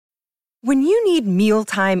When you need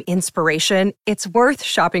mealtime inspiration, it's worth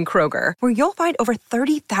shopping Kroger, where you'll find over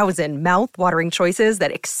 30,000 mouth-watering choices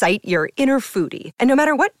that excite your inner foodie. And no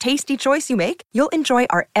matter what tasty choice you make, you'll enjoy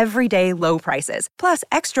our everyday low prices, plus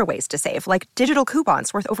extra ways to save, like digital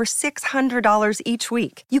coupons worth over $600 each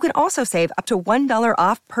week. You can also save up to $1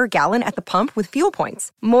 off per gallon at the pump with fuel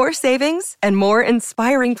points. More savings and more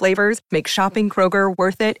inspiring flavors make shopping Kroger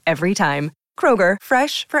worth it every time. Kroger,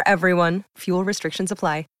 fresh for everyone. Fuel restrictions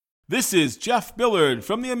apply. This is Jeff Billard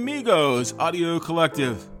from the Amigos Audio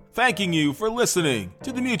Collective, thanking you for listening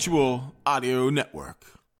to the Mutual Audio Network.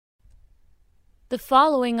 The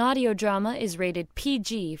following audio drama is rated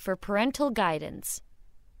PG for parental guidance.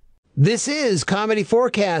 This is Comedy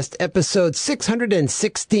Forecast, episode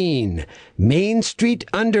 616, Main Street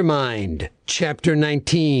Undermined, Chapter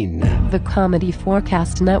 19. The Comedy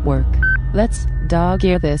Forecast Network. Let's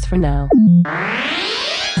dog-ear this for now.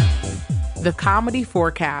 The Comedy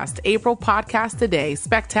Forecast April Podcast Today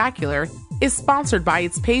Spectacular is sponsored by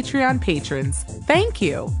its Patreon patrons. Thank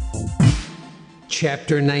you.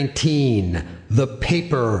 Chapter 19, The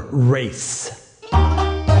Paper Race.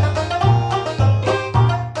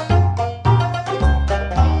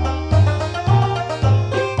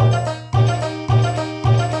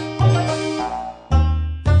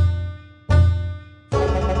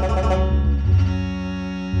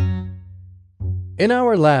 In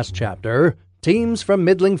our last chapter, teams from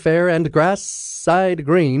Middling Fair and Grassside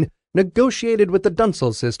Green negotiated with the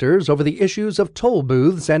Dunsell sisters over the issues of toll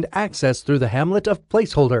booths and access through the hamlet of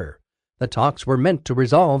Placeholder. The talks were meant to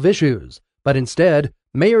resolve issues, but instead,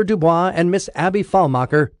 Mayor Dubois and Miss Abby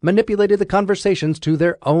Fallmacher manipulated the conversations to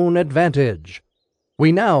their own advantage.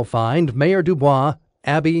 We now find Mayor Dubois,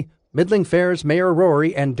 Abby, Middling Fair's Mayor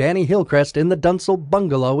Rory, and Danny Hillcrest in the Dunsell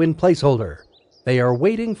bungalow in Placeholder. They are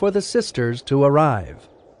waiting for the sisters to arrive.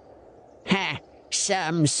 Ha!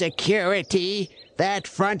 Some security. That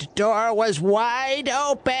front door was wide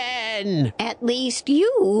open. At least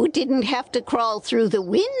you didn't have to crawl through the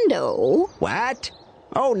window. What?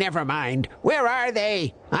 Oh, never mind. Where are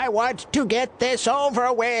they? I want to get this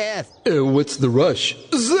over with. What's the rush?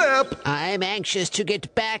 Zap! I'm anxious to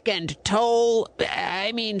get back and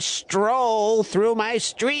stroll through my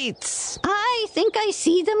streets. I think I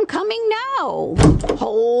see them coming now.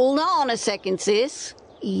 Hold on a second, sis.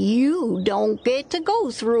 You don't get to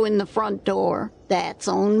go through in the front door. That's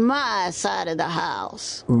on my side of the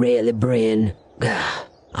house. Really, Bryn?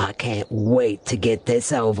 I can't wait to get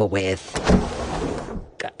this over with.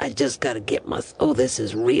 I just gotta get my... Oh, this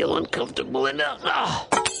is real uncomfortable enough.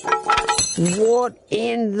 What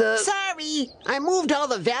in the... Sorry, I moved all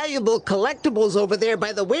the valuable collectibles over there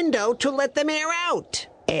by the window to let them air out.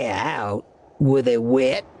 Air out? Were they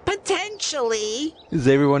wet? Potentially. Is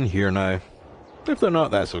everyone here now? If they're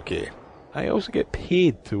not, that's okay. I also get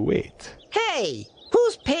paid to wait. Hey,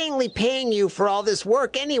 who's paying you for all this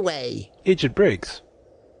work anyway? Agent Briggs.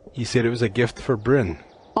 He said it was a gift for Bryn.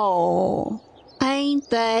 Oh, ain't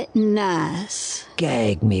that nice?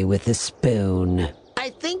 Gag me with a spoon. I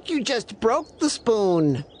think you just broke the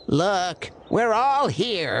spoon. Look, we're all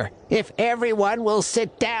here. If everyone will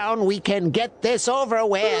sit down, we can get this over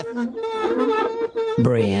with.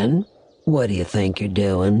 Bryn, what do you think you're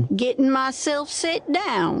doing? Getting myself set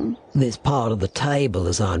down. This part of the table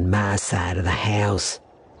is on my side of the house.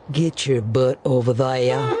 Get your butt over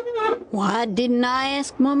there. Why didn't I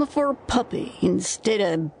ask Mama for a puppy instead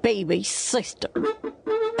of baby sister?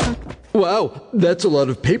 Wow, that's a lot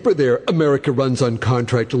of paper there. America runs on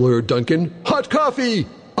contract, Lawyer Duncan. Hot coffee!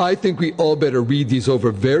 I think we all better read these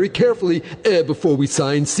over very carefully before we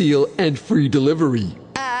sign, seal, and free delivery.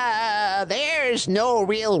 There's no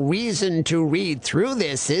real reason to read through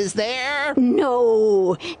this, is there?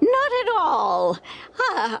 No, not at all.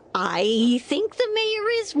 I think the mayor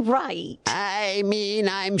is right. I mean,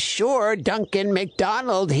 I'm sure Duncan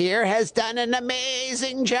MacDonald here has done an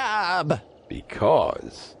amazing job.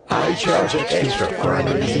 Because I charge extra for an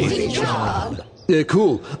amazing job.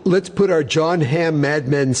 Cool. Let's put our John Hamm Mad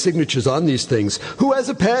Men signatures on these things. Who has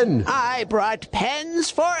a pen? I brought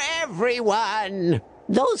pens for everyone.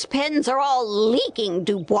 Those pens are all leaking,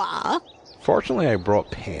 Dubois. Fortunately, I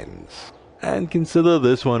brought pens. And consider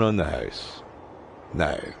this one on the house.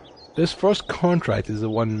 Now, this first contract is the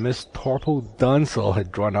one Miss Torple Dunsell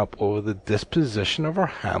had drawn up over the disposition of her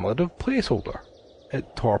hamlet of Placeholder.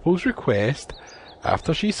 At Torple's request,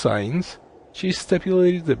 after she signs, she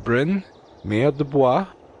stipulated that Bryn, Mayor Dubois,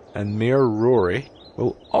 and Mayor Rory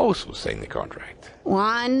will also sign the contract.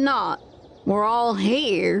 Why not? We're all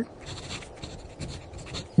here.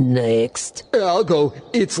 Next. I'll go.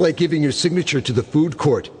 It's like giving your signature to the food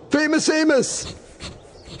court. Famous Amos!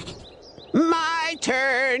 My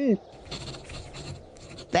turn!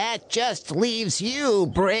 That just leaves you,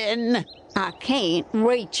 Bryn. I can't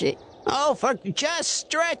reach it. Oh, just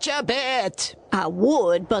stretch a bit. I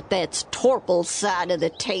would, but that's Torple's side of the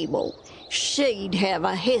table. She'd have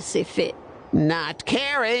a hissy fit. Not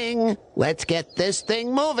caring. Let's get this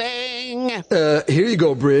thing moving. Here you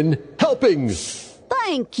go, Bryn. Helping.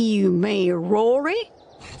 Thank you, Mayor Rory.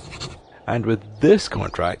 And with this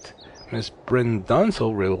contract, Miss Bryn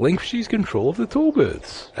Dunsell relinquishes control of the toll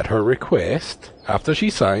booths. At her request, after she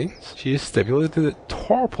signs, she has stipulated that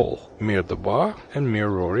Torple, Mayor Dubois, and Mayor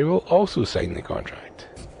Rory will also sign the contract.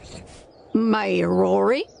 Mayor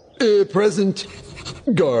Rory? Present.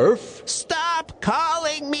 Garf. Stop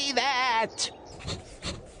calling me that.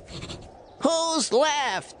 Who's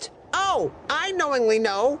left? Oh, I knowingly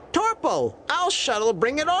know. Torple. I'll shuttle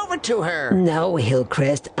bring it over to her. No,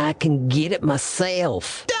 Hillcrest. I can get it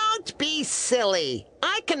myself. Don't be silly.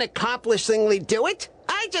 I can accomplishingly do it.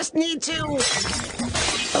 I just need to...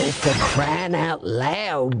 Oh, for crying out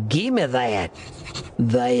loud, give me that.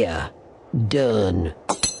 There. Done.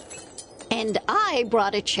 And I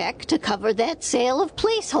brought a check to cover that sale of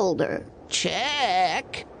placeholder.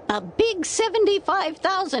 Check? A big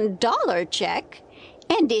 $75,000 check.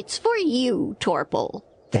 And it's for you, Torple.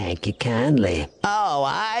 Thank you kindly. Oh,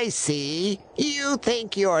 I see. You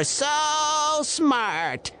think you're so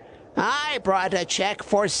smart. I brought a check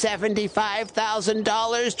for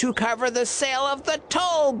 $75,000 to cover the sale of the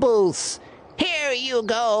toll booths. Here you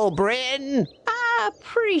go, Bryn. I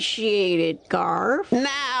appreciate it, Garf.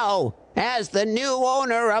 Now, as the new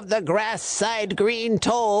owner of the Grass-Side Green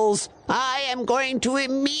Tolls, I am going to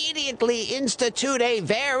immediately institute a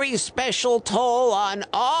very special toll on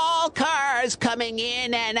all cars coming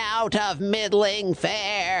in and out of Middling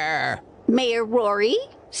Fair. Mayor Rory,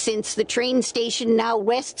 since the train station now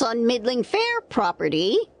rests on Middling Fair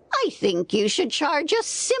property, I think you should charge a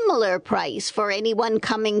similar price for anyone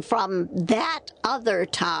coming from that other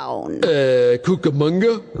town.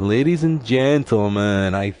 Cucamonga? Ladies and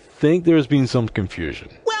gentlemen, I think there's been some confusion.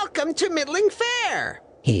 Welcome to Middling Fair.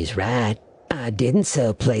 He's right. I didn't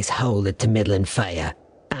sell placeholder to Middling Fair.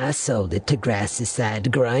 I sold it to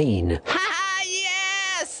Grass-Side Green. Ha!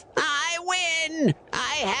 Yes! I win! I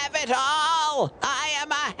have it all! I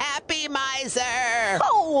am a happy miser!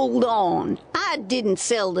 Hold on. I didn't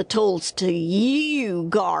sell the tolls to you,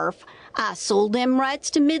 Garf. I sold them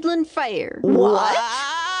rights to Middling Fair. What?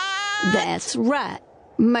 That's right.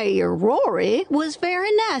 Mayor Rory was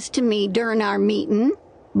very nice to me during our meeting.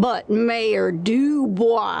 But Mayor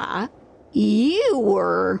Dubois, you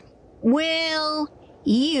were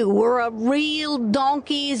a real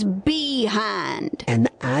donkey's behind. And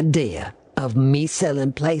the idea of me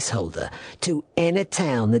selling placeholder to any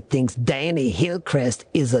town that thinks Danny Hillcrest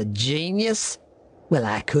is a genius, well,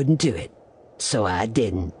 I couldn't do it. So I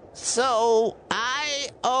didn't. So, I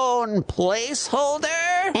own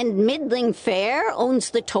placeholder? And Middling Fair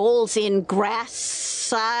owns the tolls in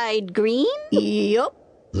Grass-Side Green? Yup.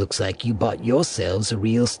 Looks like you bought yourselves a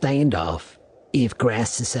real standoff. If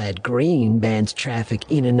Grass-Side Green bans traffic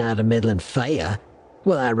in and out of Middling Fair,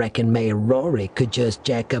 well, I reckon Mayor Rory could just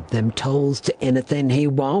jack up them tolls to anything he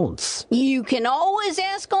wants. You can always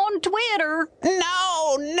ask on Twitter.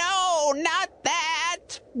 No, not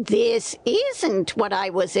that. This isn't what I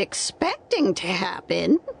was expecting to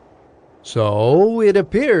happen. So it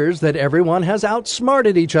appears that everyone has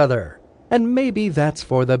outsmarted each other, and maybe that's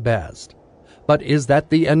for the best. But is that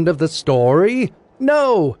the end of the story?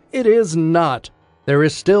 No, it is not. There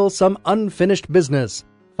is still some unfinished business.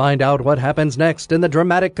 Find out what happens next in the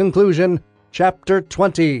dramatic conclusion, Chapter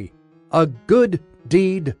 20, A Good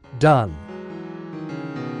Deed Done.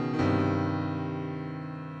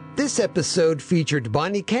 This episode featured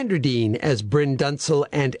Bonnie Kenderdine as Bryn Dunsell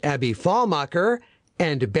and Abby Fallmacher,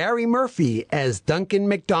 and Barry Murphy as Duncan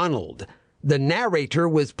MacDonald. The narrator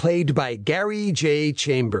was played by Gary J.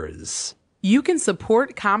 Chambers. You can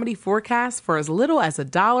support Comedy Forecast for as little as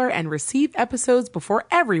 $1 and receive episodes before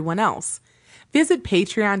everyone else. Visit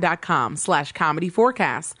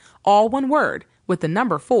patreon.com/comedyforecast, all one word, with the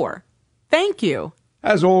number 4. Thank you.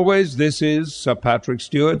 As always, this is Sir Patrick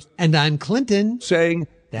Stewart. And I'm Clinton. Saying,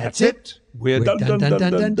 that's it. We're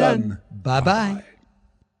done. Bye-bye.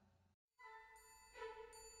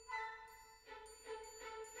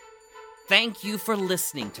 Thank you for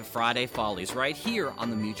listening to Friday Follies right here on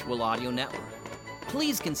the Mutual Audio Network.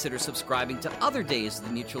 Please consider subscribing to other days of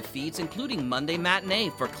the Mutual feeds, including Monday Matinee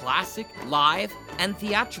for classic, live, and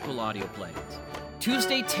theatrical audio plays,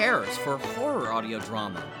 Tuesday Terrors for horror audio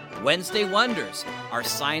drama, Wednesday Wonders, our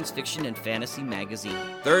science fiction and fantasy magazine,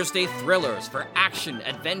 Thursday Thrillers for action,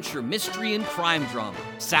 adventure, mystery, and crime drama,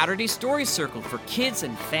 Saturday Story Circle for kids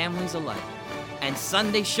and families alike. and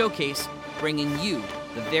Sunday Showcase, bringing you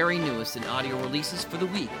the very newest in audio releases for the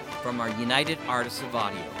week from our United Artists of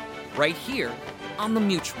Audio, right here on the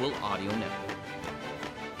Mutual Audio Network.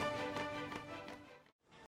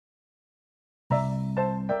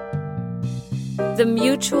 The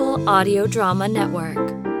Mutual Audio Drama Network,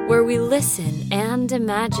 where we listen and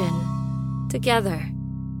imagine together.